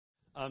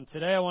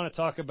Today I want to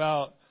talk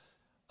about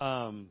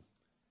kind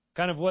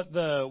of what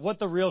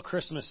the real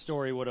Christmas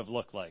story would have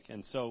looked like.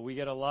 And so we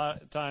get a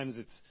lot of times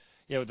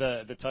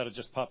the title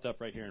just popped up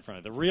right here in front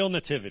of it, The Real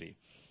Nativity.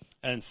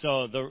 And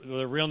so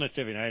the real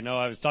nativity. I know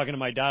I was talking to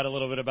my dad a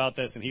little bit about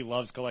this, and he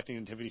loves collecting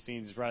nativity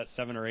scenes. He's brought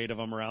 7 or 8 of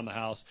them around the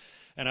house.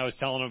 And I was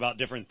telling him about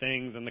different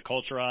things and the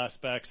cultural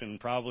aspects and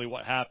probably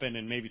what happened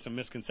and maybe some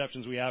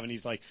misconceptions we have. And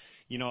he's like,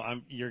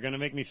 you're going to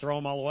make me throw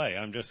them all away.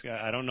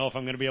 I don't know if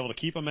I'm going to be able to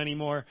keep them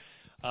anymore,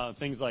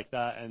 things like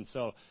that. And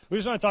so we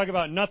just want to talk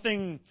about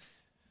nothing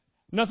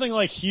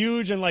like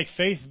huge and like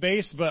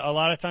faith-based, but a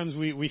lot of times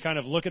we kind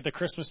of look at the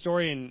Christmas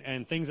story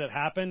and things that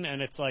happen,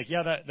 and it's like,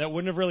 yeah, that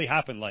wouldn't have really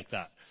happened like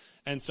that.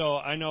 And so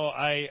I know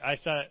I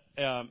sat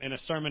in a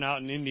sermon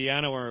out in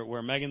Indiana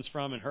where Megan's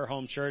from in her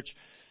home church,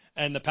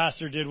 and the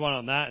pastor did one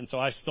on that, and so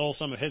I stole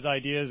some of his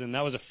ideas, and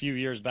that was a few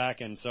years back.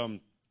 And so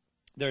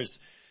there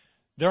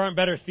aren't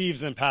better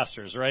thieves than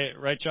pastors, right?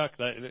 Right, Chuck?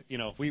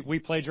 We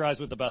plagiarize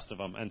with the best of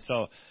them. And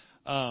so,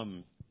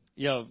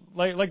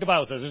 like the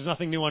Bible says, there's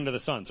nothing new under the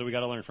sun, so we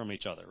got to learn from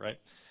each other, right?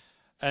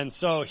 And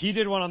so he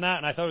did one on that,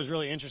 and I thought it was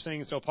really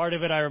interesting. So part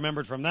of it I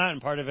remembered from that, and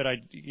part of it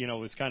I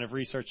was kind of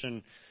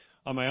researching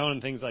on my own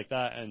and things like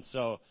that. And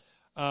so,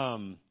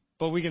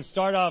 but we can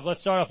start off.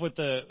 Let's start off with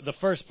the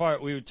first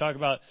part. We would talk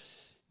about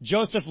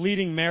Joseph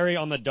leading Mary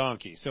on the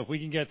donkey. So if we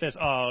can get this,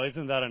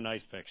 isn't that a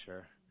nice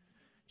picture?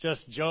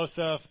 Just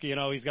Joseph,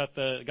 he's got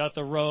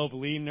the robe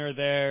leading her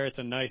there. It's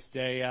a nice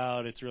day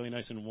out. It's really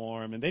nice and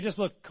warm, and they just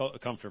look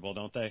comfortable,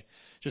 don't they?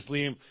 Just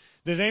lead him.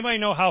 Does anybody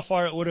know how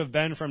far it would have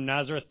been from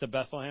Nazareth to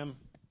Bethlehem?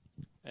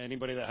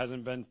 Anybody that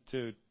hasn't been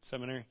to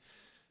seminary?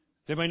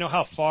 Does anybody know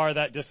how far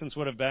that distance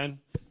would have been?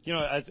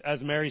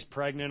 As Mary's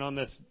pregnant on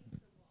this,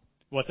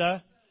 what's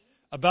that?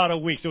 About a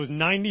week. So it was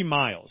 90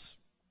 miles.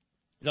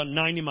 It's about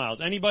 90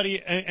 miles. Any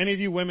of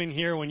you women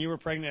here, when you were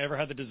pregnant, ever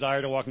had the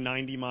desire to walk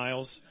 90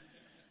 miles?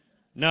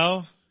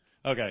 No?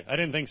 Okay, I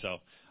didn't think so.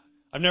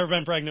 I've never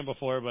been pregnant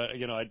before, but,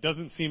 it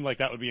doesn't seem like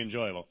that would be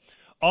enjoyable.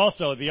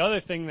 Also, the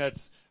other thing that's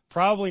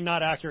probably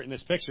not accurate in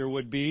this picture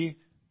would be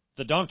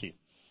the donkey.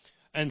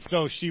 And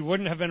so she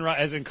wouldn't have been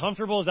as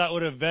uncomfortable as that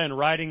would have been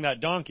riding that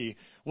donkey.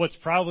 What's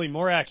probably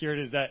more accurate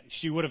is that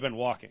she would have been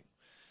walking.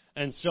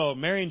 And so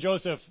Mary and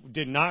Joseph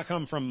did not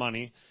come from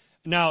money.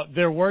 Now,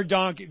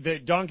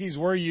 donkeys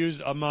were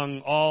used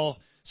among all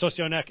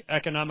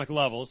socioeconomic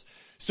levels.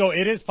 So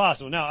it is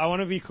possible. Now, I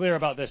want to be clear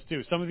about this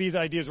too. Some of these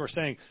ideas we're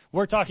saying,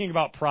 we're talking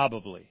about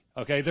probably.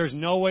 Okay, there's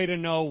no way to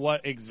know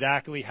what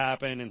exactly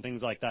happened and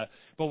things like that.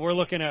 But we're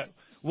looking at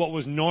what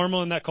was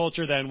normal in that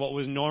culture then, what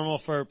was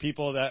normal for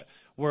people that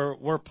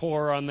were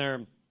poor on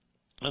the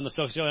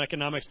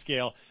socioeconomic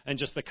scale, and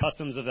just the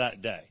customs of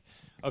that day.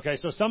 Okay,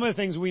 so some of the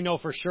things we know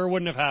for sure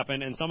wouldn't have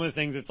happened, and some of the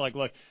things it's like,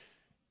 look,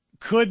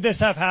 could this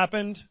have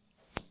happened?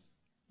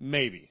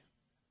 Maybe.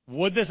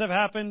 Would this have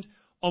happened?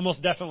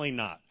 Almost definitely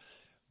not.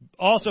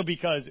 Also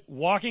because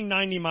walking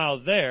 90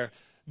 miles there,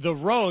 the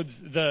roads,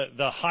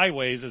 the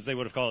highways, as they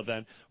would have called it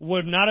then,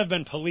 would not have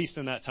been policed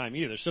in that time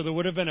either. So there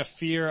would have been a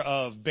fear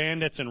of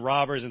bandits and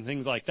robbers and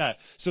things like that.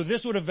 So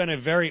this would have been a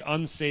very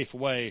unsafe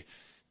way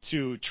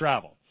to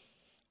travel.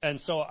 And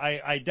so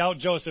I doubt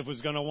Joseph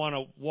was going to want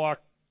to walk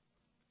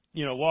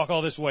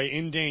all this way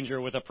in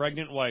danger with a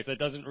pregnant wife. That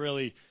doesn't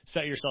really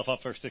set yourself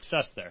up for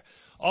success there.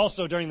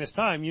 Also, during this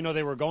time,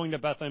 they were going to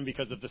Bethlehem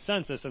because of the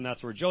census, and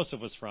that's where Joseph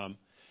was from.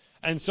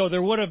 And so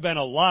there would have been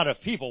a lot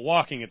of people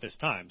walking at this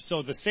time.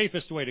 So the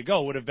safest way to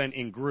go would have been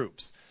in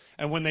groups.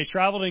 And when they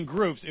traveled in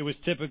groups, it was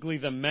typically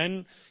the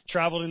men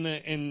traveled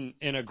in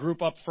a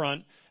group up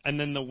front, and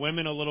then the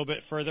women a little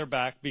bit further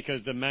back,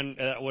 because the men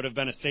would have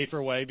been a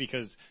safer way,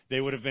 because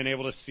they would have been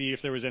able to see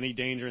if there was any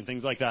danger and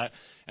things like that.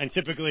 And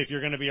typically, if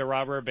you're going to be a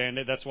robber or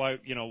bandit, that's why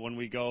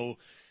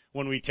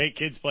when we take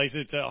kids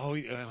places,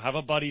 have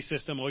a buddy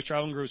system, always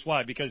travel in groups.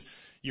 Why? Because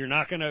you're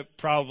not going to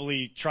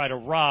probably try to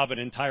rob an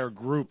entire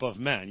group of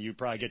men. You'd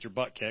probably get your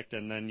butt kicked,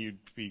 and then you'd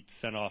be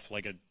sent off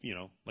like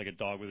a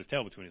dog with his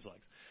tail between his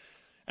legs.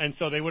 And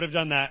so they would have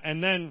done that.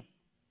 And then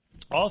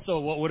also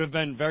what would have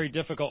been very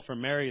difficult for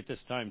Mary at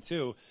this time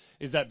too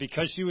is that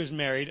because she was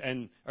married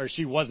or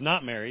she was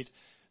not married,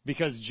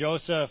 because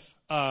Joseph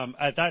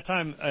at that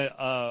time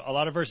a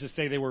lot of verses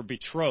say they were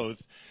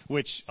betrothed,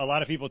 which a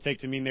lot of people take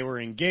to mean they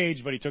were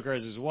engaged, but he took her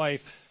as his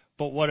wife.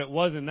 But what it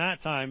was in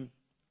that time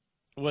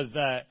was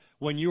that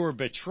when you were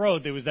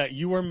betrothed, it was that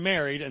you were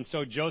married, and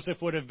so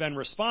Joseph would have been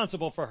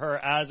responsible for her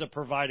as a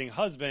providing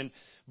husband,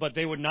 but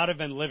they would not have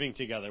been living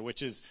together,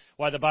 which is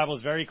why the Bible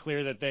is very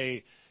clear that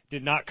they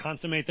did not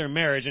consummate their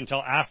marriage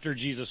until after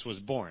Jesus was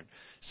born.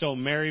 So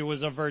Mary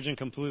was a virgin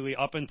completely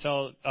up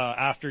until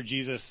after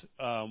Jesus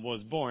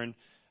was born,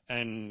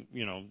 and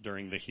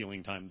during the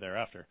healing time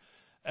thereafter.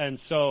 And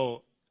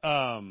so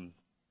when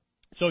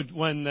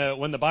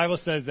the Bible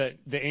says that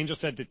the angel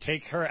said to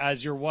take her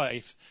as your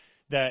wife,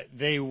 that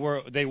they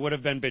would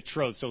have been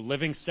betrothed, so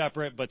living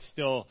separate but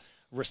still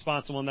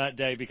responsible in that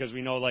day, because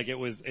we know like it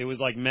was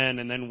like men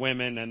and then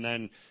women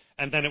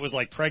and then it was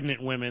like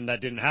pregnant women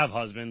that didn't have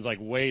husbands, like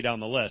way down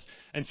the list.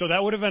 And so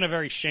that would have been a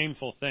very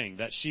shameful thing,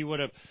 that she would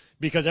have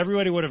because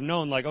everybody would have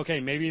known, like, okay,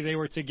 maybe they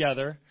were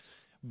together,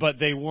 but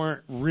they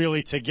weren't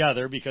really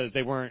together because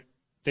they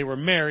were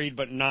married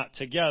but not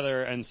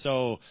together, and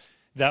so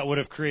that would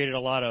have created a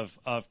lot of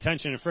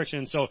tension and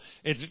friction. So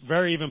it's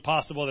very even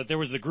possible that there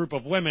was a group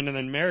of women, and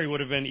then Mary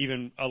would have been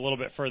even a little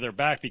bit further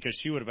back because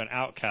she would have been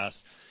outcast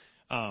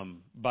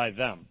by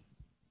them.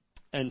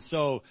 And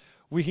so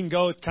we can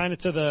go kind of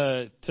to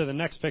the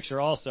next picture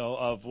also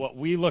of what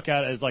we look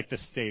at as like the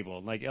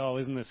stable. Like, oh,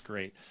 isn't this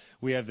great?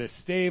 We have this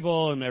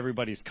stable and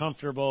everybody's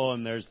comfortable,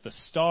 and there's the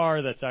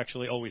star that's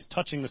actually always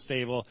touching the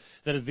stable.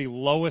 That is the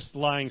lowest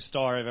lying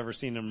star I've ever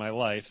seen in my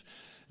life.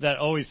 That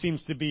always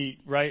seems to be,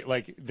 right,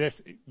 like this,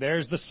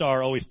 there's the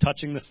star always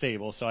touching the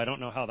stable. So I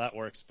don't know how that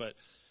works, but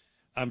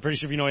I'm pretty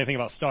sure if you know anything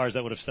about stars,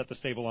 that would have set the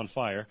stable on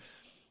fire.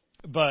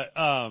 But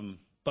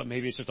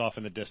maybe it's just off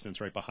in the distance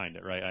right behind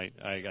it, right?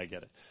 I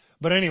get it.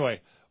 But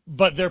anyway,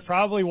 but there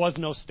probably was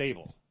no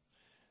stable.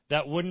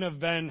 That wouldn't have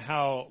been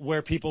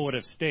where people would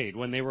have stayed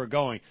when they were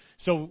going.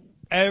 So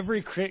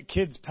every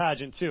kid's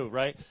pageant too,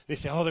 right? They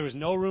say, oh, there was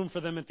no room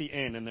for them at the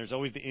inn, and there's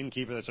always the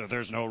innkeeper that says,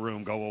 there's no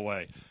room, go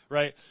away,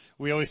 right?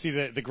 We always see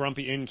the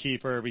grumpy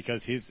innkeeper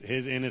because his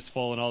inn is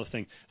full and all the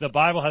things. The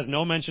Bible has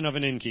no mention of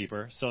an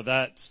innkeeper, so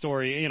that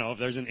story, if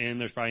there's an inn,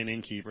 there's probably an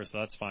innkeeper, so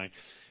that's fine.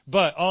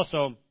 But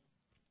also,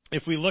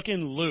 if we look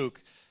in Luke,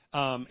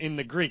 in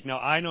the Greek, now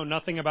I know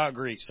nothing about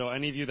Greek, so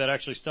any of you that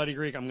actually study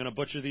Greek, I'm going to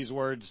butcher these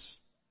words.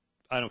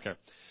 I don't care.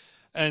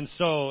 And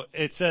so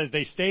it says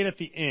they stayed at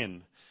the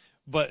inn.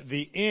 But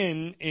the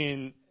inn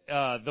in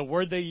the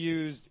word they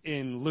used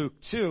in Luke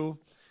 2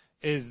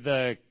 is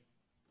the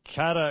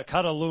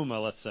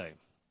kataluma, let's say.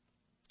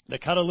 The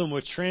kataluma,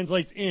 which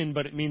translates inn,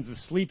 but it means the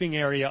sleeping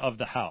area of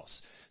the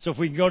house. So if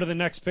we can go to the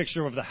next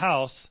picture of the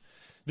house,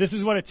 this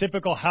is what a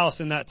typical house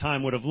in that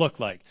time would have looked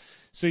like.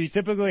 So you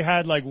typically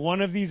had like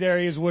one of these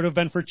areas would have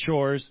been for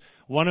chores.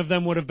 One of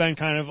them would have been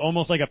kind of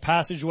almost like a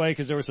passageway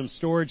because there was some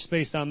storage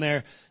space down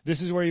there.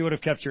 This is where you would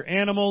have kept your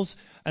animals.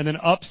 And then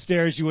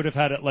upstairs you would have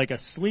had like a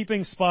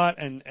sleeping spot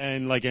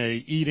and like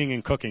a eating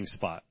and cooking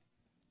spot.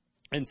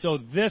 And so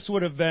this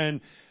would have been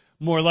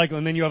more likely.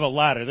 And then you have a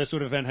ladder. This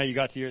would have been how you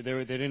got to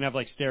they didn't have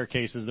like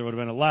staircases. There would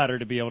have been a ladder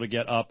to be able to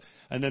get up.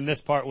 And then this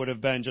part would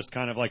have been just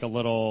kind of like a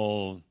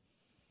little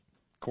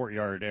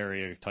courtyard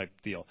area type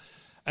deal.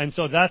 And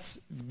so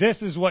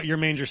this is what your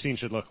manger scene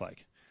should look like.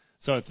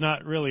 So it's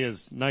not really as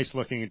nice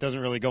looking. It doesn't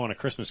really go on a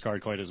Christmas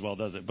card quite as well,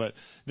 does it? But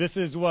this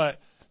is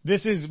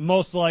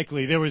most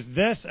likely. There was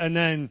this, and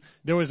then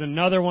there was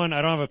another one.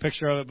 I don't have a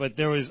picture of it, but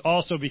there was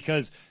also,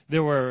 because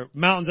there were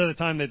mountains at the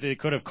time, that they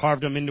could have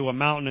carved them into a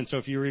mountain. And so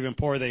if you were even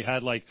poor, they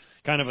had like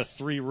kind of a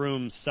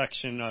 3-room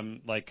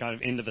section, like kind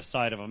of into the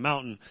side of a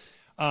mountain.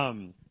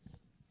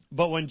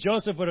 But when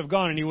Joseph would have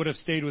gone and he would have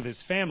stayed with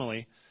his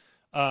family,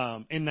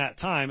 in that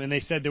time, and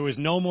they said there was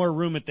no more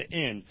room at the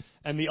inn.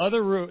 And the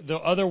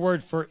other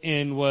word for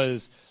inn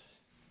was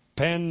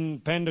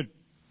pandachion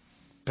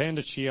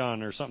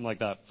or something like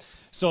that.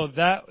 So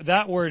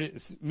that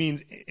word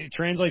means, it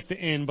translates to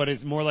inn, but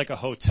it's more like a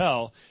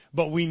hotel.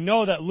 But we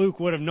know that Luke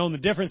would have known the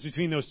difference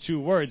between those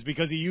two words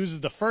because he uses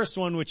the first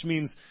one, which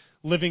means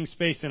living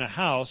space in a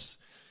house,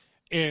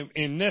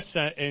 in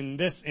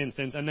this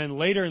instance, and then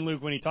later in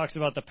Luke when he talks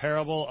about the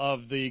parable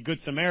of the Good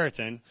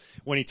Samaritan,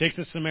 when he takes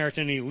the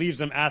Samaritan and he leaves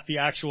them at the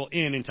actual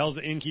inn and tells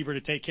the innkeeper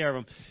to take care of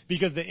him,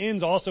 because the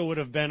inns also would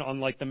have been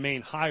on like the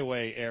main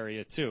highway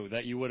area too,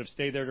 that you would have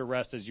stayed there to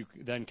rest as you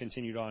then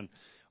continued on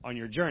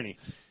your journey.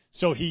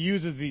 So he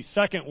uses the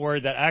second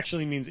word that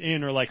actually means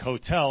inn or like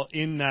hotel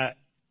in that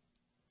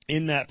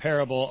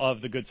parable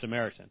of the Good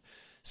Samaritan.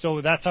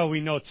 So that's how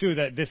we know, too,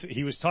 that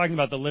he was talking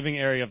about the living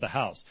area of the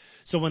house.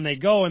 So when they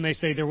go and they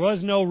say there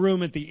was no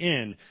room at the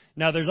inn,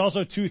 now there's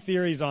also two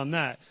theories on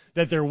that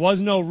there was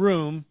no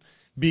room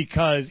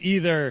because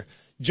either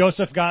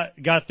Joseph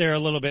got there a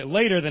little bit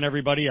later than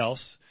everybody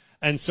else,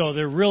 and so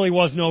there really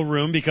was no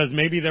room because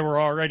maybe there were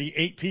already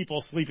 8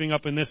 people sleeping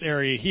up in this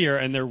area here,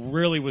 and there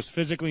really was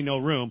physically no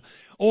room,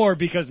 or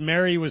because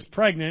Mary was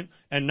pregnant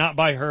and not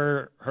by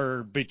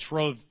her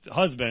betrothed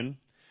husband,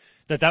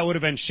 that would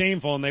have been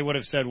shameful, and they would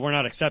have said, we're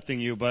not accepting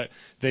you, but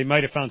they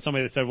might have found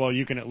somebody that said, well,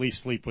 you can at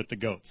least sleep with the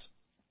goats.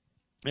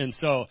 And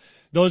so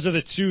those are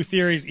the two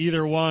theories.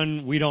 Either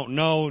one, we don't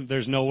know.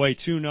 There's no way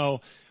to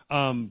know.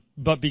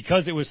 But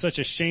because it was such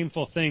a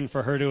shameful thing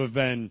for her to have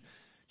been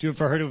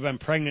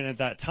pregnant at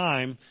that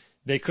time,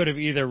 they could have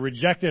either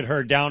rejected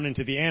her down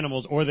into the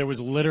animals, or there was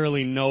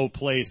literally no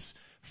place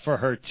for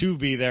her to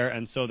be there,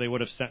 and so they would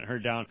have sent her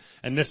down.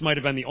 And this might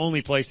have been the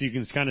only place. You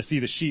can kind of see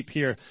the sheep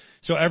here.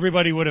 So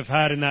everybody would have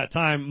had in that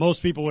time,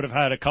 most people would have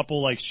had a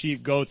couple like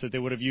sheep, goats that they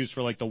would have used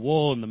for like the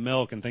wool and the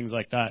milk and things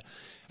like that.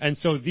 And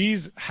so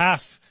these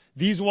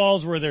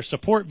walls were their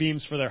support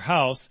beams for their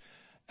house,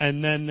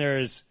 and then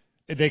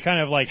they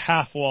kind of like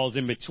half walls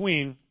in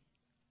between.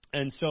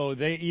 And so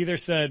they either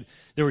said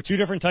there were two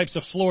different types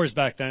of floors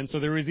back then. So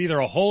there was either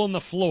a hole in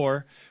the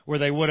floor where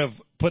they would have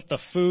put the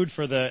food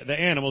for the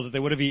animals that they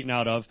would have eaten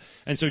out of.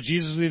 And so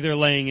Jesus was either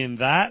laying in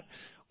that,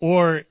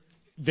 or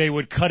they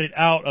would cut it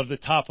out of the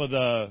top of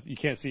you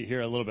can't see it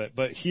here a little bit,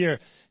 but here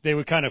they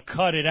would kind of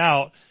cut it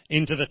out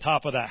into the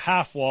top of that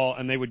half wall,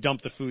 and they would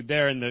dump the food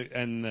there, and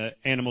the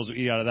animals would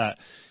eat out of that.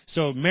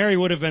 So Mary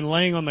would have been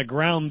laying on the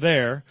ground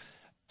there,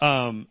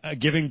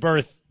 giving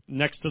birth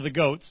next to the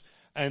goats,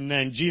 and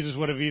then Jesus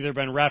would have either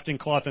been wrapped in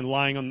cloth and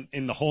lying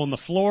in the hole in the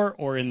floor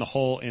or in the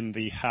hole in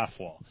the half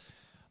wall.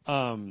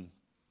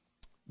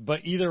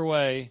 But either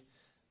way,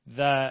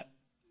 that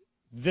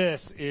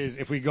this is,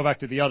 if we go back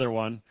to the other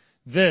one,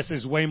 this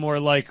is way more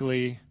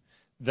likely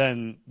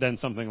than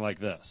something like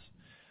this.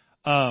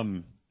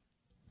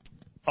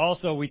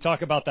 Also, we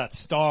talk about that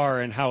star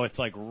and how it's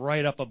like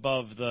right up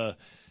above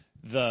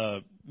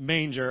the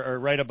manger or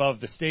right above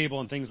the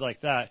stable and things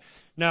like that.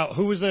 Now,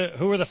 who were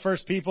the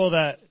first people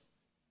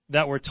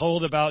that were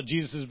told about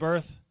Jesus'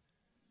 birth?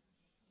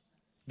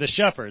 The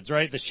shepherds,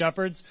 right? The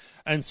shepherds.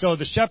 And so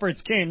the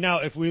shepherds came. Now,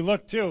 if we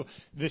look too,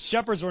 the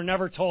shepherds were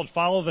never told,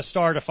 follow the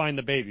star to find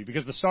the baby,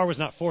 because the star was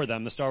not for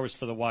them. The star was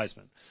for the wise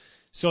men.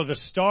 So the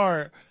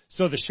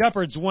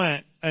shepherds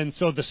went, and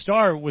so the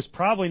star was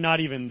probably not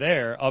even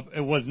there.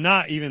 It was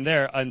not even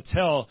there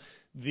until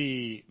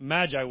the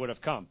Magi would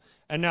have come.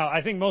 And now,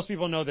 I think most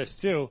people know this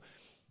too.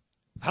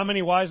 How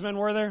many wise men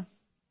were there?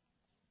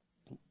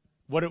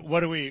 What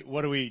do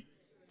we?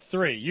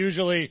 3.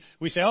 Usually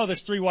we say, oh,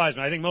 there's 3 wise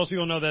men. I think most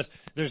people know this.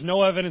 There's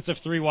no evidence of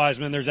 3 wise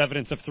men. There's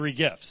evidence of 3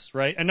 gifts,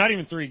 right? And not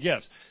even 3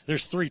 gifts.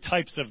 There's 3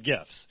 types of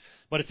gifts.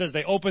 But it says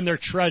they opened their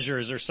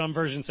treasures, or some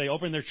versions say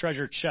open their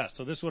treasure chest.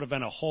 So this would have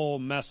been a whole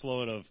mess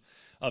load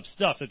of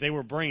stuff that they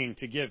were bringing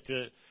to give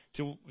to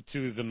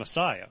the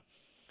Messiah.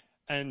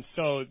 And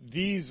so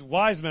these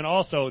wise men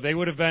also, they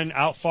would have been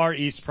out far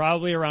east,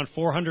 probably around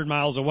 400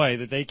 miles away,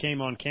 that they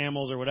came on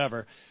camels or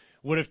whatever.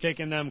 Would have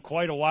taken them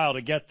quite a while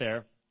to get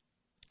there.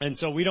 And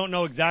so we don't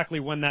know exactly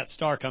when that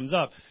star comes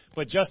up,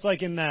 but just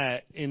like in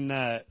that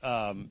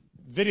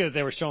video that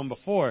they were showing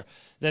before,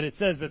 that it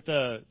says that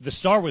the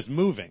star was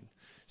moving.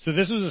 So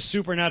this was a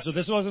supernatural.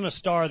 This wasn't a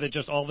star that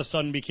just all of a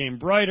sudden became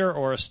brighter,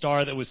 or a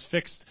star that was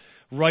fixed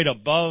right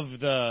above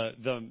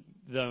the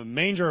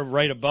manger,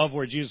 right above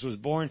where Jesus was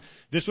born.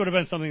 This would have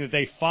been something that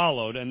they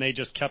followed, and they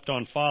just kept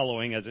on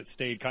following as it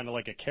stayed kind of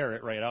like a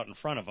carrot right out in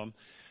front of them.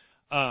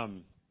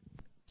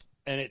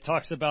 And it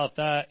talks about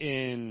that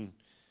in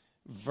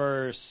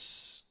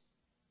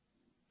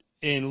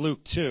Luke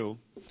 2,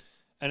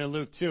 and in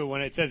Luke 2,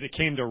 when it says it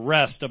came to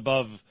rest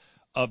above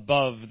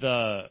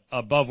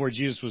where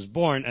Jesus was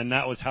born, and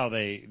that was how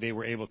they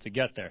were able to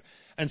get there.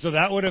 And so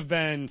that would have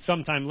been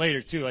sometime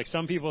later too. Like,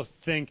 some people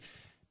think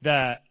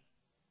that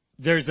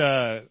there's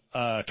a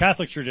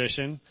Catholic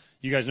tradition.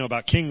 You guys know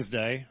about King's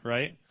Day,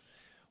 right?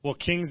 Well,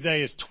 King's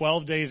Day is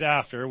 12 days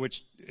after, which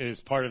is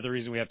part of the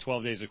reason we have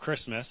 12 days of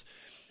Christmas.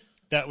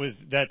 That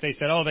they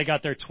said, oh, they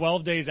got there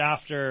 12 days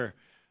after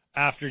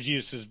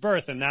Jesus'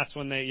 birth, and that's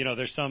when they,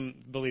 there's some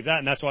believe that,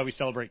 and that's why we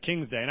celebrate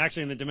King's Day. And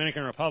actually in the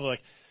Dominican Republic,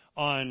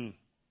 on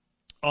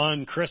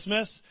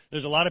Christmas,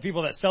 there's a lot of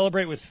people that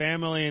celebrate with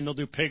family, and they'll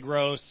do pig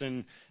roasts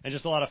and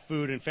just a lot of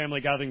food and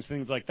family gatherings,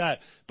 things like that.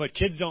 But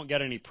kids don't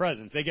get any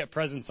presents. They get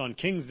presents on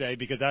King's Day,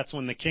 because that's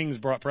when the kings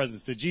brought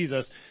presents to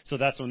Jesus, so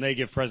that's when they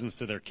give presents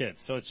to their kids.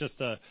 So it's just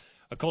a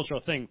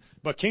cultural thing.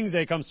 But King's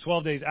Day comes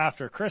 12 days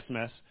after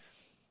Christmas.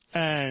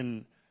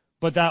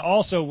 But that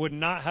also would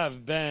not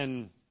have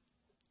been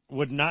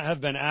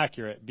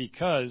accurate,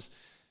 because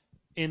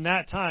in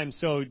that time,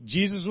 so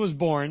Jesus was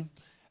born,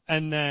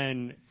 and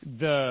then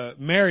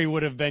Mary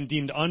would have been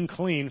deemed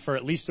unclean for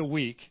at least a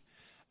week,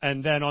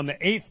 and then on the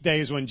 8th day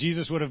is when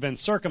Jesus would have been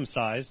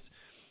circumcised,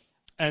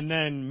 and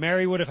then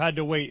Mary would have had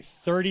to wait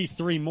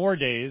 33 more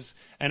days,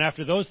 and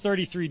after those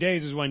 33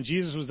 days is when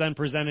Jesus was then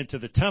presented to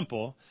the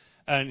temple,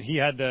 and he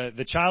had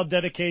the child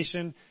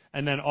dedication,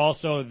 and then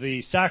also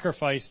the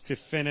sacrifice to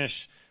finish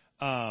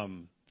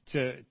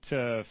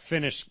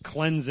finish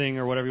cleansing,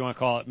 or whatever you want to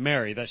call it,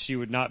 Mary, that she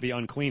would not be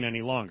unclean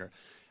any longer.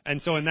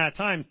 And so in that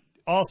time,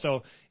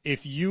 also, if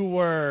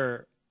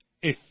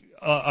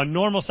a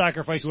normal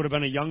sacrifice would have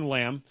been a young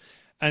lamb,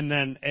 and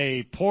then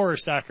a poorer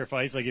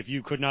sacrifice, like if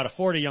you could not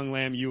afford a young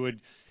lamb, you would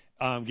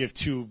give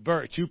 2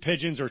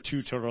 pigeons or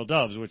 2 turtle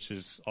doves, which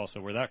is also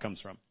where that comes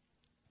from.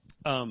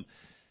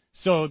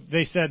 So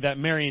they said that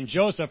Mary and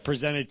Joseph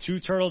presented 2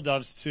 turtle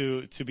doves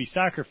to be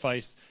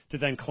sacrificed to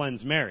then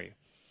cleanse Mary.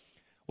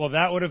 Well,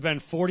 that would have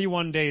been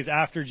 41 days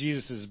after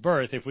Jesus'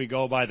 birth, if we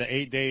go by the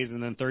 8 days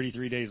and then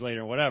 33 days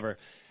later, whatever.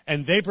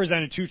 And they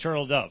presented 2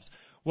 turtle doves.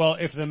 Well,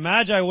 if the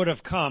Magi would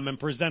have come and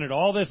presented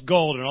all this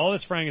gold and all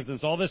this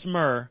frankincense, all this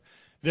myrrh,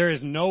 there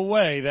is no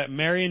way that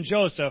Mary and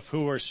Joseph,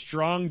 who were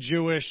strong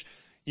Jewish,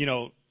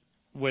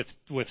 with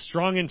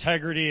strong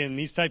integrity and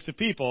these types of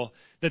people,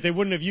 that they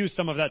wouldn't have used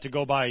some of that to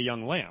go buy a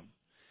young lamb.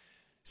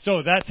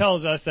 So that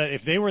tells us that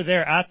if they were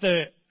there at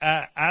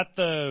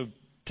the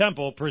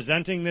temple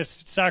presenting this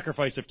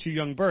sacrifice of 2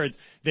 young birds,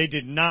 they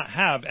did not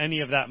have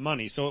any of that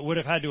money. So it would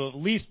have had to have at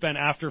least been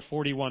after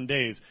 41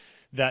 days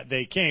that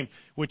they came,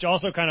 which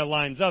also kind of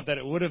lines up that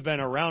it would have been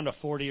around a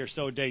 40 or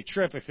so day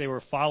trip if they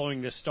were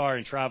following this star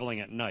and traveling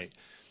at night.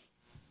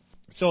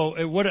 So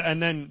it would,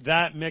 and then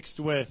that mixed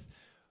with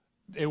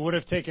it would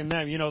have taken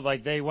them,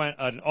 like they went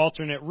an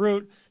alternate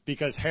route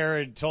because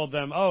Herod told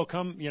them, oh,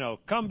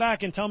 come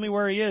back and tell me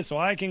where he is so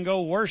I can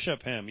go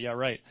worship him. Yeah,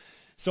 right.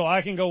 So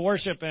I can go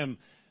worship him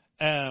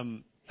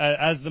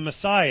as the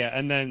Messiah.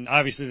 And then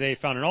obviously they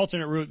found an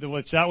alternate route,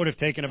 which that would have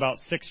taken about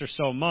 6 or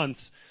so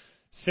months,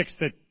 6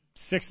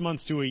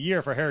 months to a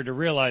year for Herod to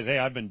realize, hey,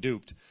 I've been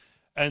duped.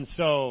 And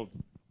so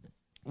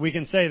we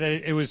can say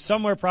that it was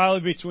somewhere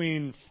probably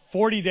between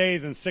 40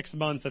 days and 6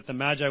 months that the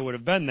Magi would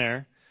have been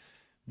there,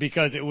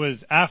 because it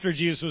was after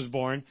Jesus was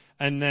born,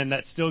 and then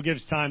that still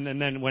gives time. And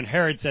then when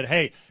Herod said,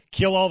 hey,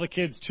 kill all the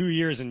kids 2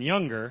 years and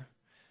younger,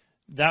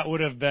 that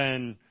would have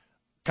been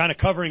kind of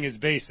covering his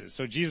bases.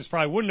 So Jesus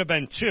probably wouldn't have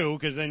been 2,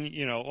 because then,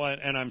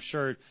 and I'm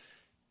sure,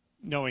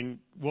 knowing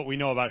what we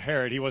know about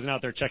Herod, he wasn't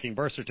out there checking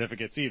birth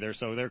certificates either.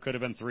 So there could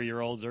have been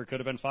 3-year-olds, there could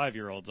have been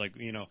 5-year-olds.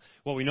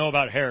 What we know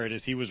about Herod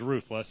is he was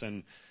ruthless.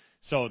 And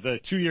so the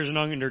 2 years and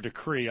under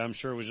decree, I'm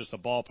sure, was just a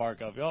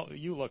ballpark of, oh,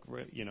 you look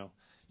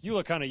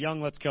kind of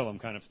young, let's kill him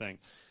kind of thing.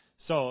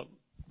 So,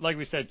 like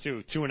we said,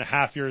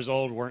 2.5 years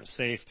old weren't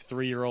safe.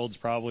 3-year-olds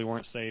probably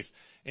weren't safe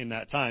in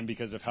that time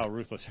because of how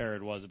ruthless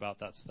Herod was about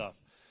that stuff.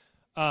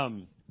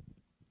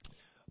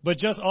 But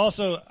just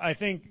also, I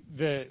think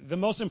the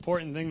most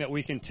important thing that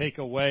we can take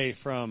away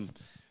from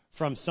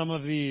some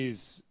of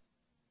these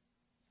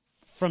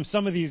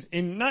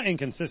not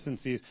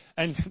inconsistencies,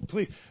 and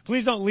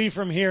please don't leave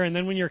from here, and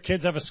then when your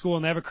kids have a school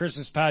and they have a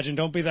Christmas pageant,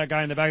 don't be that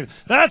guy in the back,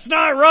 that's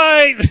not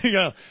right,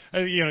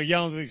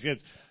 yelling at these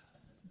kids.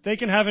 They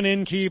can have an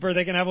innkeeper,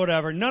 they can have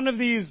whatever. None of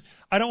these,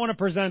 I don't want to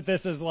present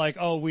this as like,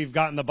 oh, we've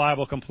gotten the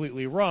Bible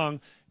completely wrong.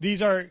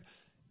 These are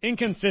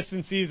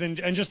inconsistencies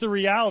and just the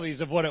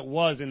realities of what it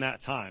was in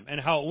that time and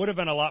how it would have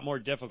been a lot more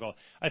difficult.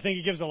 I think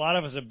it gives a lot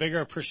of us a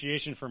bigger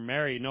appreciation for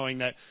Mary, knowing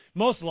that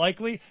most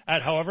likely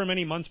at however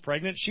many months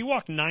pregnant, she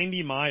walked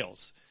 90 miles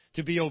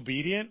to be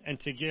obedient and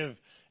to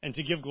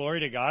give glory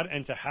to God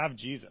and to have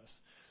Jesus.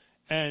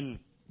 And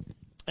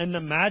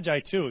the Magi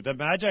too. The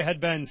Magi had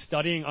been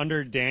studying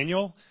under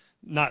Daniel,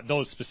 not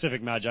those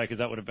specific Magi, because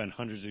that would have been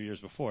hundreds of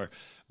years before,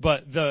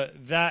 but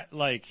that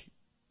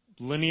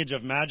lineage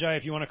of Magi,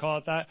 if you want to call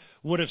it that,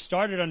 would have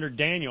started under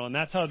Daniel, and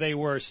that's how they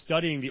were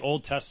studying the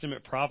Old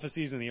Testament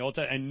prophecies in the Old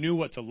Testament and knew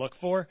what to look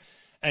for,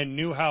 and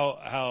knew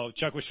how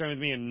Chuck was sharing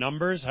with me in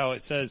Numbers, how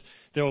it says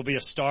there will be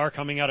a star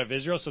coming out of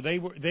Israel. So they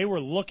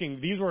were looking,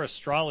 these were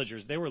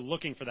astrologers, they were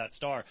looking for that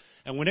star,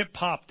 and when it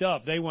popped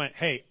up, they went,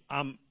 hey,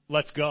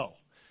 let's go.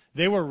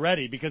 They were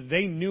ready because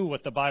they knew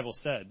what the Bible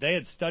said. They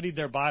had studied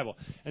their Bible,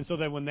 and so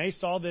that when they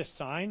saw this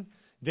sign,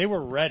 they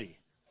were ready.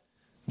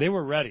 They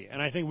were ready.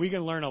 And I think we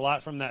can learn a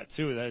lot from that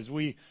too. That as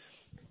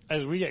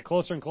we get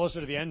closer and closer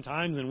to the end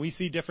times and we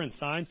see different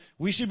signs,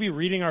 we should be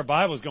reading our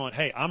Bibles going,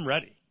 hey, I'm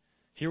ready.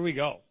 Here we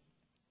go.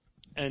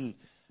 And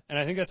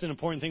I think that's an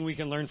important thing we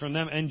can learn from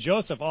them. And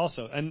Joseph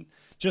also. And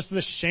just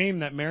the shame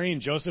that Mary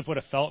and Joseph would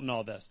have felt in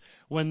all this.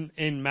 When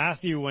in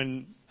Matthew,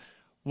 when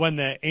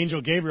the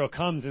angel Gabriel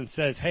comes and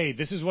says, hey,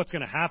 this is what's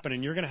going to happen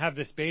and you're going to have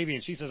this baby.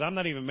 And she says, I'm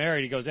not even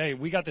married. He goes, hey,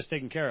 we got this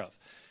taken care of.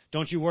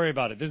 Don't you worry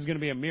about it. This is going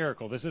to be a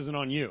miracle. This isn't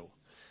on you.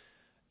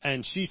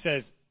 And she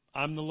says,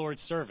 I'm the Lord's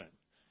servant.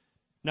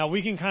 Now,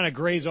 we can kind of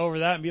graze over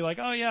that and be like,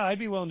 oh, yeah, I'd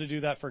be willing to do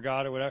that for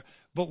God or whatever.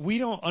 But we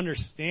don't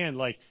understand,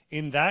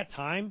 in that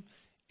time,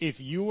 if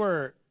you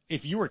were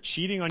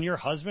cheating on your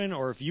husband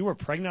or if you were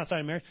pregnant outside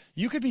of marriage,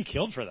 you could be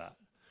killed for that.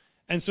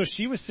 And so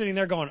she was sitting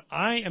there going,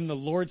 I am the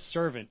Lord's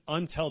servant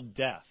until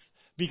death.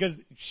 Because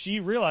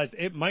she realized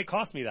it might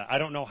cost me that. I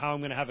don't know how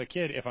I'm going to have a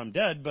kid if I'm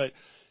dead,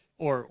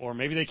 or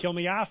maybe they kill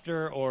me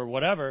after or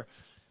whatever.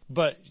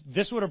 But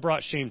this would have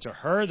brought shame to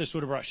her. This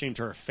would have brought shame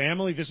to her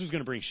family. This was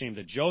going to bring shame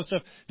to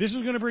Joseph. This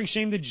was going to bring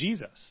shame to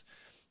Jesus.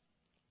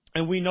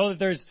 And we know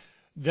that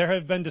there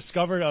have been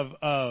discovered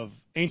of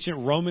ancient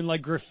Roman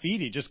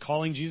graffiti just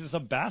calling Jesus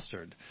a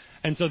bastard.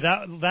 And so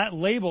that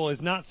label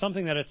is not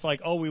something that it's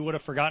like, oh, we would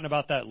have forgotten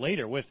about that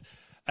later. With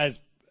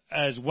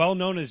as well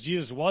known as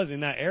Jesus was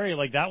in that area,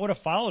 that would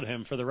have followed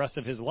him for the rest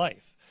of his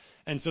life.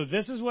 And so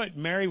this is what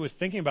Mary was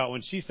thinking about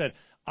when she said,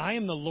 I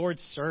am the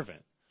Lord's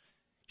servant.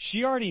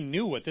 She already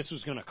knew what this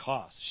was going to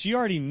cost. She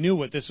already knew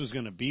what this was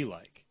going to be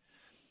like.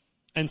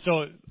 And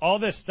so all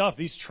this stuff,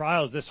 these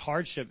trials, this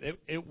hardship,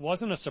 it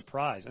wasn't a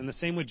surprise. And the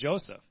same with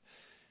Joseph.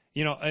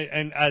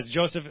 And as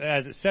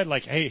it said,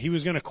 hey, he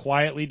was going to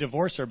quietly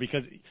divorce her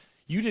because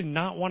you did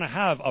not want to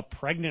have a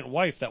pregnant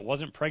wife that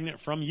wasn't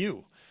pregnant from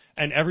you.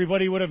 And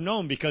everybody would have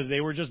known because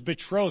they were just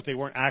betrothed. They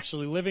weren't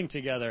actually living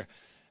together.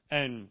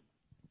 And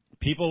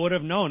people would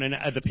have known. And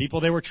the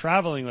people they were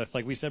traveling with,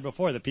 like we said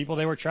before, the people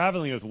they were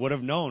traveling with would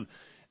have known.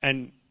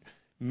 And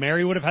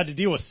Mary would have had to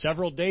deal with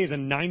several days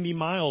and 90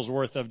 miles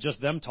worth of just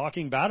them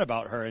talking bad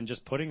about her and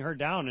just putting her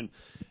down.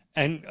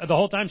 And the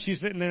whole time she's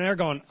sitting there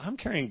going, I'm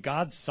carrying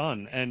God's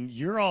son and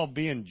you're all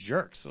being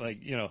jerks.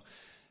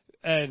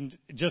 And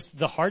just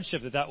the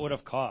hardship that would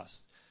have cost.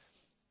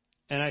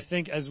 And I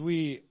think as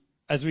we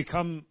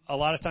come a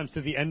lot of times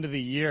to the end of the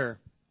year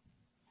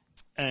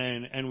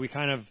and we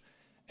kind of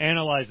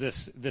analyze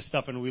this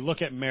stuff and we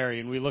look at Mary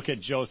and we look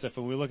at Joseph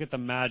and we look at the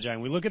Magi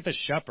and we look at the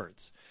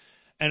shepherds.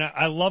 And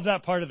I love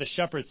that part of the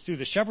shepherds too.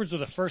 The shepherds were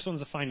the first ones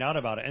to find out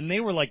about it, and they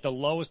were like the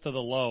lowest of the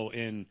low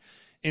in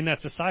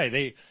that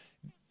society.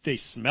 They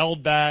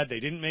smelled bad. They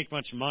didn't make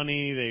much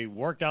money. They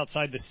worked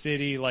outside the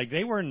city. Like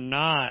they were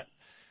not,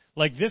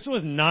 like this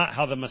was not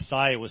how the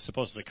Messiah was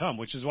supposed to come,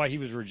 which is why he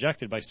was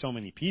rejected by so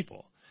many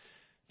people.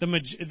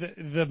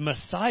 The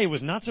Messiah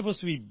was not supposed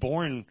to be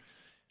born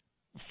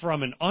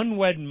from an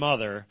unwed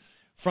mother,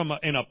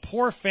 in a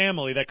poor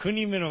family that couldn't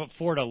even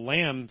afford a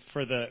lamb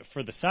for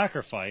the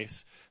sacrifice.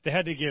 They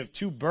had to give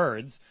 2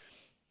 birds.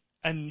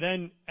 And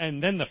then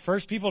the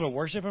first people to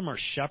worship him are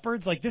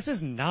shepherds. Like this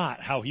is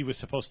not how he was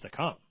supposed to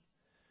come.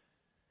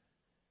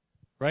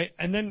 Right?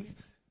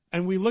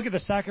 And we look at the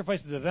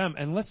sacrifices of them,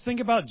 and let's think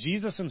about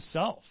Jesus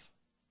himself.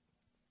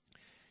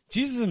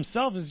 Jesus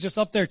himself is just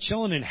up there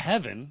chilling in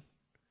heaven,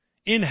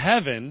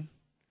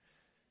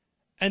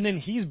 and then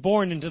he's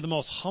born into the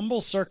most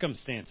humble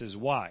circumstances.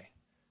 Why?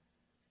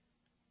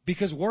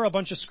 Because we're a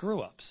bunch of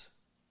screw-ups.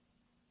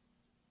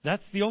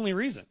 That's the only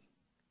reason.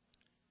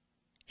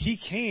 He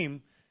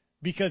came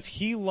because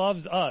he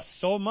loves us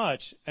so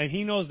much, and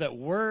he knows that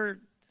we're,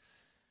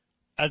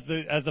 as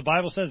the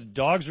Bible says,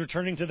 dogs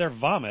returning to their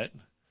vomit.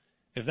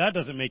 If that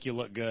doesn't make you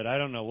look good, I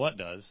don't know what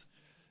does.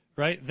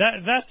 Right?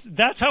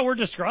 That's how we're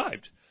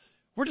described.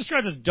 We're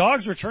described as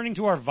dogs returning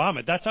to our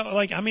vomit. That's how,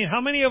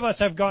 how many of us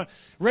have gone,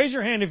 raise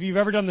your hand if you've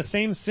ever done the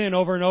same sin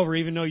over and over,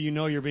 even though you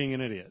know you're being an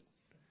idiot.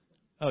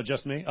 Oh,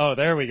 just me? Oh,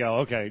 there we go.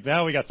 Okay,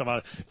 now we got some.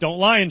 Don't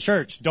lie in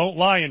church. Don't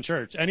lie in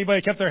church.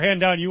 Anybody kept their hand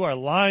down, you are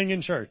lying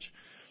in church.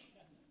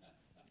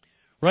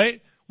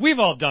 Right? We've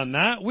all done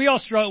that. We all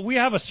struggle. We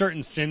have a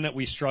certain sin that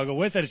we struggle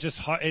with that it's just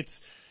hard.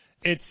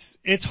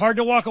 It's hard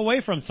to walk away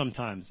from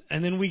sometimes.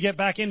 And then we get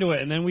back into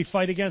it, and then we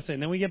fight against it,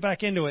 and then we get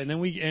back into it, and then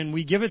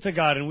we give it to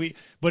God,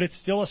 but it's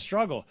still a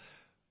struggle.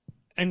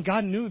 And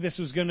God knew this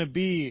was going to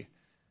be,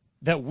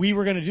 that we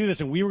were going to do this,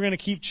 and we were going to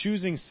keep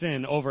choosing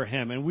sin over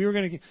him,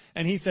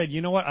 and he said,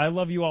 you know what, I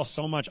love you all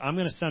so much, I'm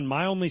going to send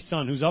my only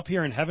son, who's up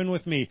here in heaven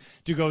with me,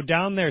 to go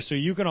down there so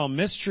you can all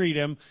mistreat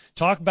him,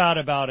 talk bad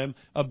about him,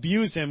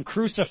 abuse him,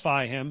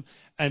 crucify him,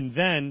 and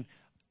then,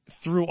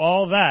 through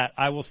all that,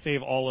 I will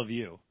save all of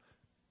you.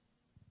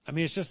 I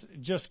mean, it's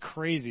just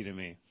crazy to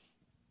me.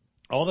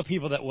 All the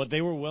people that what they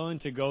were willing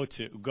to go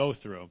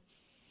through.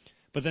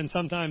 But then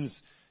sometimes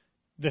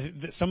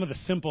some of the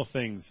simple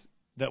things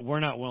that we're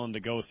not willing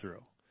to go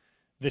through.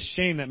 The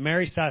shame that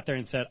Mary sat there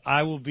and said,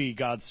 I will be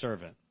God's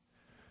servant.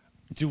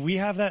 Do we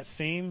have that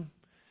same,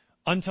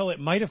 until it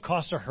might have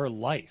cost her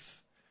life?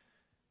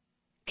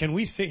 Can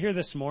we sit here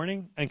this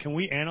morning and can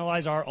we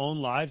analyze our own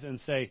lives and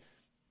say,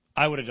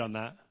 I would have done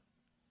that?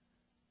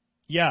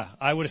 Yeah,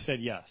 I would have said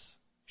yes.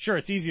 Sure,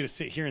 it's easy to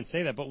sit here and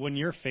say that, but when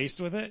you're faced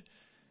with it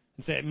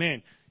and say,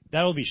 man,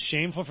 that'll be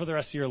shameful for the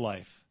rest of your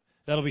life.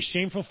 That'll be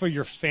shameful for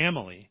your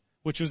family,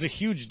 which was a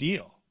huge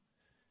deal.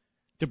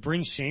 To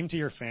bring shame to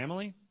your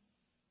family.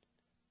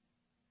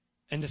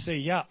 And to say,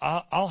 yeah,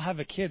 I'll have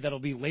a kid that'll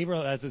be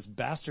labeled as this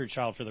bastard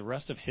child for the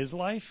rest of his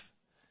life.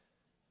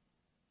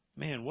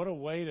 Man, what a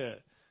way to...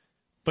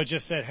 But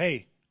just said,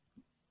 hey,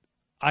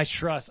 I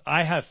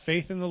have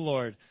faith in the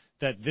Lord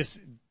that this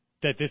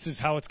is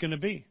how it's going to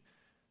be.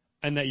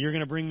 And that you're going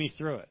to bring me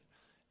through it.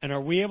 And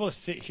are we able to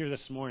sit here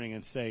this morning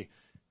and say,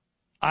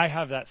 I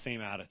have that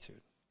same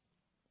attitude?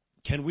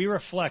 Can we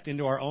reflect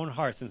into our own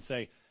hearts and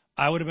say,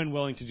 I would have been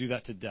willing to do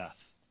that to death.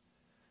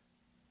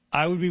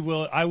 I would be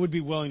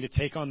willing to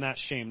take on that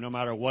shame no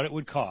matter what it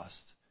would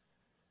cost.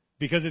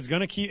 Because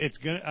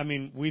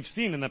we've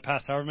seen in the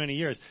past however many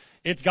years,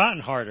 it's gotten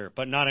harder,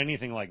 but not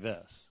anything like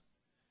this.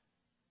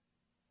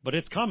 But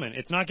it's coming.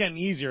 It's not getting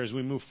easier as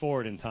we move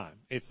forward in time.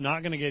 It's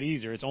not going to get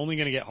easier. It's only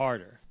going to get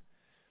harder.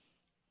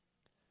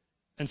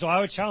 And so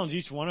I would challenge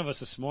each one of us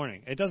this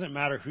morning. It doesn't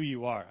matter who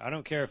you are. I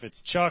don't care if it's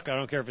Chuck. I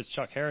don't care if it's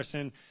Chuck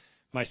Harrison,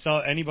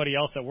 myself, anybody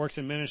else that works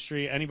in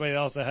ministry, anybody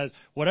else that has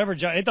whatever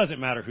job. It doesn't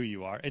matter who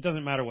you are. It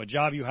doesn't matter what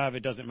job you have.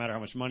 It doesn't matter how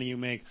much money you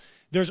make.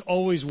 There's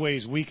always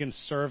ways we can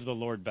serve the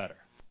Lord better.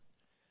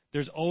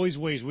 There's always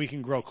ways we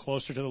can grow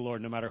closer to the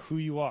Lord no matter who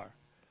you are.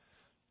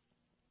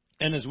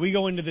 And as we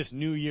go into this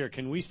new year,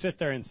 can we sit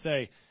there and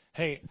say,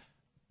 hey,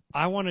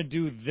 I want to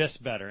do this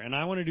better, and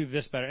I want to do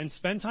this better, and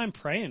spend time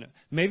praying.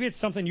 Maybe it's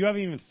something you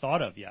haven't even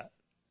thought of yet.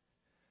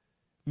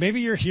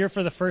 Maybe you're here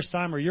for the first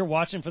time or you're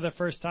watching for the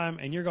first time,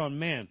 and you're going,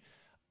 man,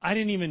 I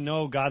didn't even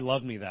know God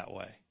loved me that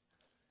way.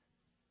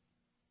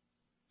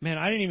 Man,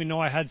 I didn't even know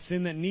I had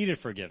sin that needed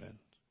forgiven.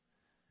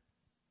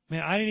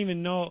 Man, I didn't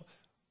even know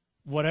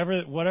whatever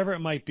it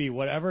might be,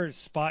 whatever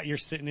spot you're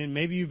sitting in.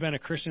 Maybe you've been a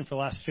Christian for the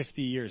last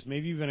 50 years.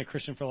 Maybe you've been a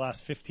Christian for the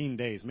last 15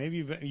 days.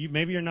 Maybe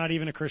you're not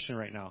even a Christian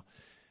right now.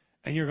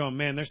 And you're going,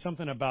 man, there's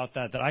something about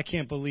that I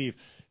can't believe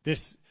this.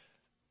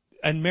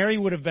 And Mary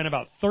would have been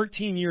about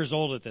 13 years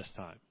old at this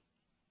time.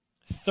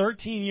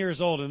 13 years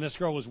old, and this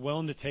girl was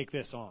willing to take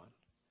this on.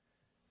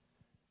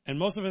 And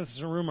most of us in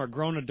this room are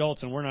grown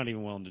adults, and we're not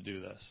even willing to do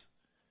this.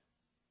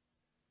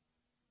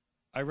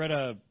 I read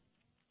a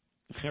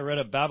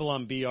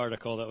Babylon Bee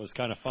article that was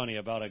kind of funny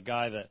about a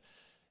guy that,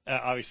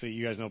 obviously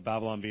you guys know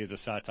Babylon Bee is a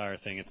satire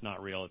thing. It's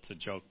not real. It's a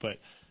joke. But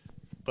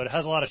but it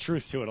has a lot of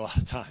truth to it a lot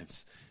of times.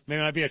 May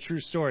not be a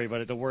true story,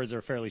 but the words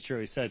are fairly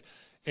true. He said,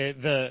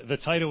 the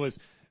title was,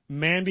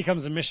 Man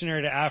Becomes a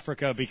Missionary to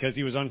Africa Because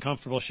He Was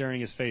Uncomfortable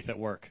Sharing His Faith at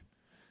Work.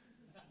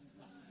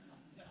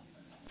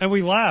 And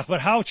we laugh,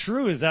 but how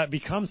true has that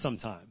become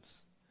sometimes?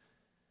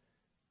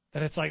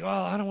 That it's like, oh,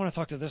 I don't want to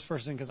talk to this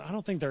person because I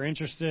don't think they're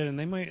interested,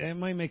 and it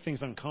might make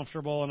things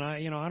uncomfortable, and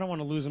I don't want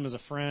to lose them as a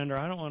friend, or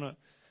I don't want to.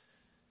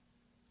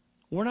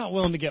 We're not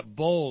willing to get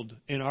bold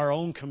in our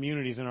own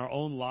communities, in our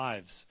own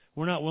lives.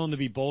 We're not willing to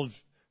be bold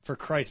for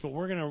Christ, but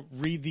we're going to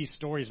read these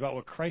stories about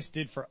what Christ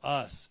did for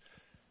us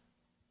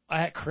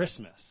at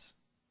Christmas.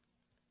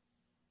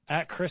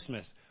 At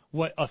Christmas.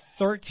 What a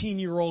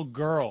 13-year-old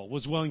girl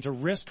was willing to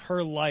risk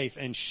her life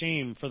and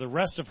shame for the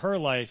rest of her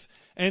life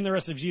and the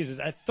rest of Jesus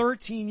at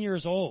 13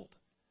 years old.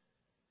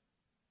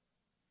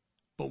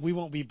 But we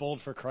won't be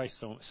bold for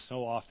Christ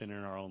so often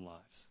in our own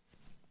lives.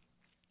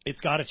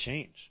 It's got to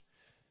change.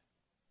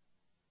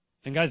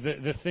 And guys,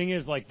 the thing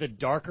is, like, the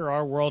darker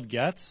our world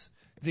gets,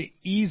 the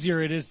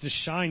easier it is to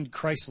shine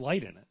Christ's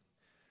light in it.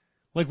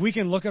 Like, we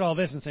can look at all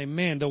this and say,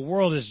 man, the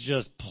world is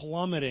just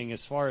plummeting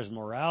as far as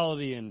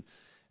morality and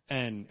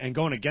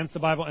going against the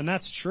Bible, and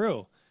that's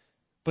true.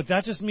 But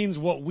that just means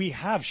what we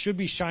have should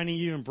be shining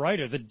even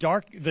brighter.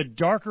 The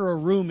darker a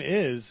room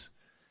is,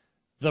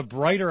 the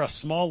brighter a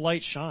small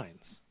light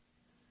shines.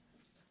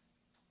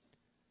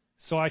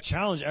 So I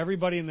challenge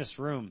everybody in this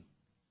room.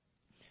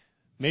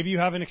 Maybe you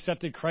haven't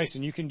accepted Christ,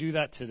 and you can do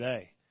that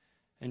today.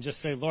 And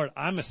just say, Lord,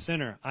 I'm a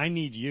sinner. I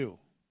need you.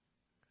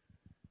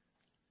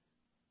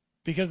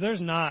 Because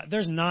there's not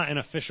an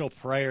official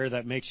prayer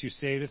that makes you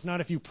saved. It's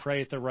not if you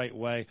pray it the right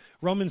way.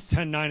 Romans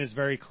 10:9 is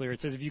very clear. It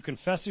says, if you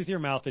confess with your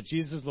mouth that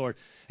Jesus is Lord,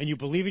 and you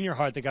believe in your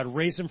heart that God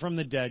raised him from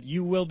the dead,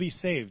 you will be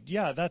saved.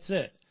 Yeah, that's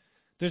it.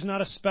 There's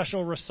not a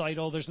special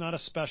recital. There's not a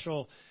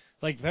special,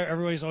 like,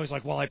 everybody's always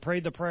like, well, I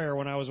prayed the prayer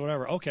when I was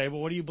whatever. Okay,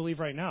 well, what do you believe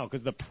right now?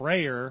 Because the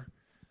prayer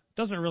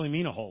doesn't really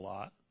mean a whole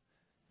lot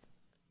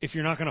if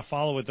you're not going to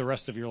follow it the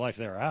rest of your life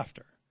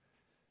thereafter.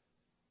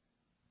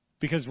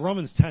 Because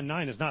Romans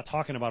 10:9 is not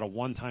talking about a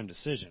one-time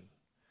decision.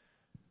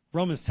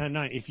 Romans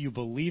 10:9, if you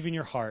believe in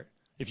your heart,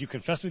 if you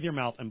confess with your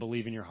mouth and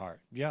believe in your heart,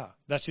 yeah,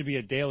 that should be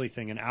a daily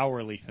thing, an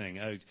hourly thing,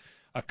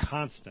 a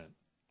constant.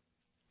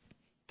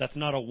 That's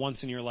not a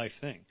once-in-your-life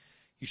thing.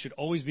 You should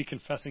always be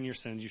confessing your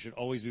sins. You should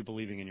always be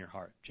believing in your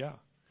heart. Yeah.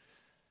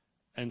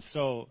 And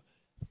so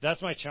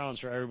that's my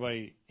challenge for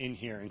everybody in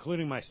here,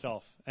 including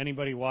myself.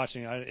 Anybody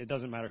watching, it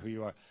doesn't matter who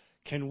you are.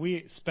 Can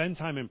we spend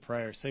time in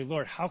prayer? Say,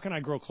 Lord, how can I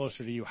grow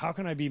closer to you? How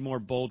can I be more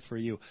bold for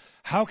you?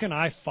 How can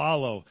I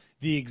follow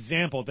the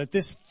example that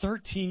this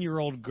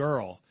 13-year-old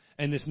girl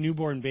and this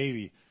newborn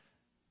baby,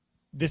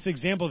 this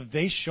example that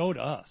they showed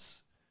us,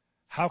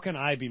 how can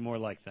I be more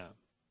like them?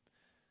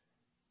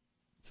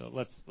 So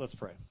let's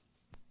pray.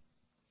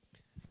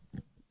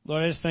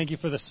 Lord, I just thank you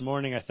for this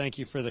morning. I thank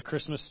you for the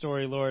Christmas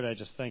story, Lord. I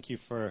just thank you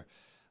for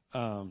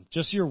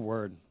just your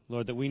word,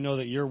 Lord, that we know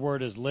that your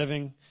word is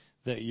living,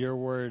 that your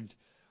word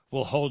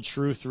will hold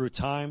true through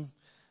time,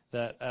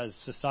 that as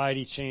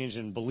society change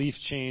and belief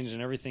change and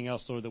everything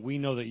else, Lord, that we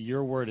know that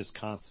your word is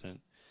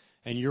constant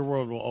and your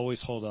word will always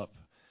hold up.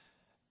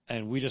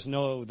 And we just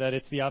know that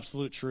it's the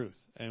absolute truth.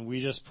 And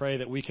we just pray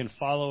that we can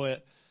follow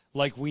it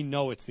like we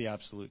know it's the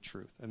absolute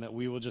truth, and that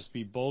we will just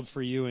be bold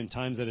for you in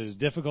times that it is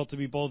difficult to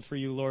be bold for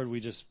you, Lord. We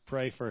just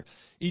pray for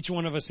each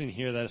one of us in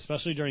here that,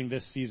 especially during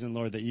this season,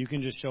 Lord, that you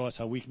can just show us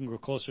how we can grow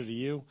closer to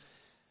you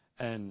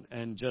and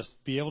just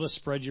be able to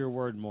spread your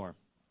word more.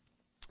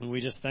 And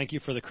we just thank you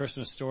for the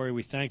Christmas story.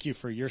 We thank you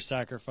for your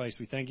sacrifice.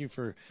 We thank you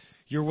for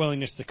your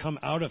willingness to come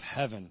out of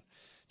heaven.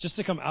 Just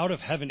to come out of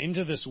heaven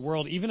into this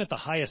world, even at the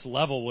highest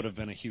level, would have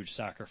been a huge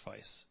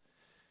sacrifice.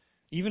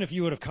 Even if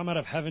you would have come out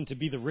of heaven to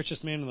be the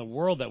richest man in the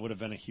world, that would have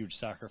been a huge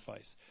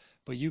sacrifice.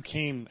 But you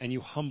came and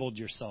you humbled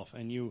yourself,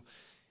 and you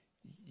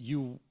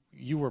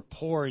were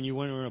poor, and you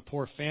went in a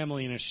poor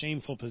family in a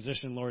shameful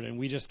position, Lord, and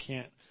we just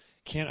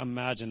can't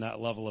imagine that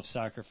level of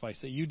sacrifice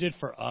that you did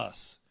for us.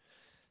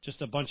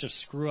 Just a bunch of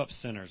screw-up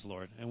sinners,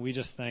 Lord. And we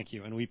just thank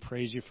you, and we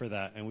praise you for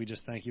that. And we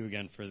just thank you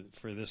again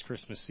for this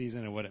Christmas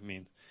season and what it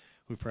means.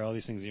 We pray all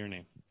these things in your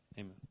name.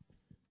 Amen.